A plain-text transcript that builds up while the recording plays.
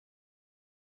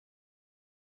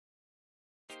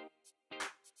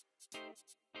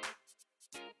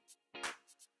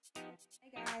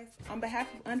guys, on behalf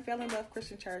of Unfailing Love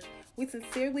Christian Church, we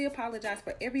sincerely apologize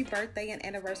for every birthday and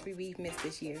anniversary we've missed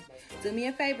this year. Do me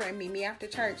a favor and meet me after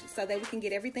church so that we can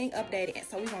get everything updated and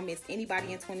so we won't miss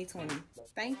anybody in 2020.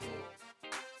 Thank you.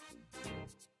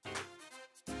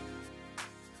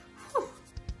 Whew,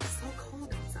 so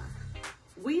cold outside.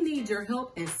 We need your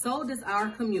help and so does our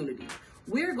community.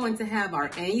 We're going to have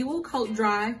our annual coat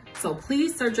drive, so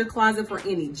please search your closet for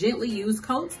any gently used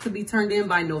coats to be turned in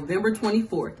by November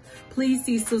 24th. Please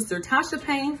see Sister Tasha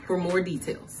Payne for more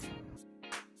details.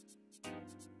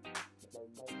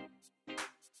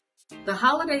 The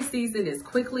holiday season is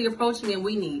quickly approaching and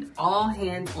we need all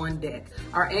hands on deck.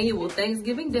 Our annual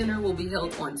Thanksgiving dinner will be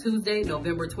held on Tuesday,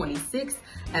 November 26th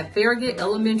at Farragut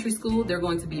Elementary School. There are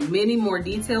going to be many more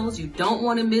details. You don't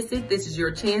want to miss it. This is your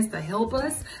chance to help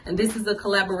us. And this is a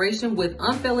collaboration with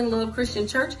Unfailing Love Christian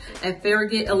Church at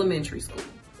Farragut Elementary School.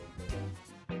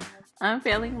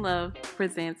 Unfailing Love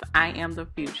presents I Am the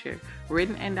Future,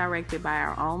 written and directed by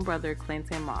our own brother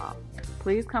Clinton Maul.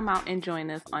 Please come out and join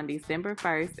us on December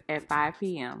 1st at 5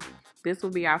 p.m. This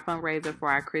will be our fundraiser for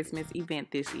our Christmas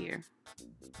event this year.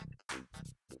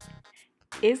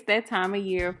 It's that time of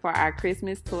year for our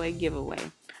Christmas toy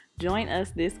giveaway. Join us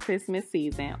this Christmas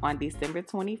season on December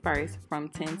 21st from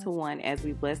 10 to 1 as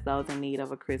we bless those in need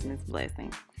of a Christmas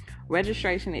blessing.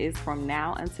 Registration is from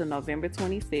now until November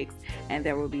 26th, and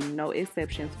there will be no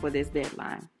exceptions for this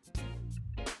deadline.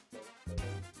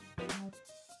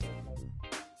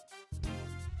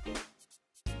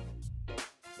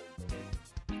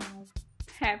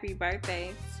 Happy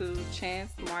birthday to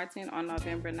Chance Martin on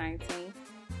November 19th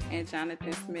and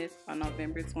Jonathan Smith on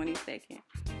November 22nd.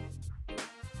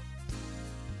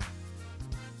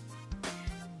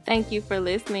 Thank you for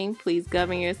listening. Please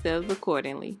govern yourselves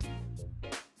accordingly.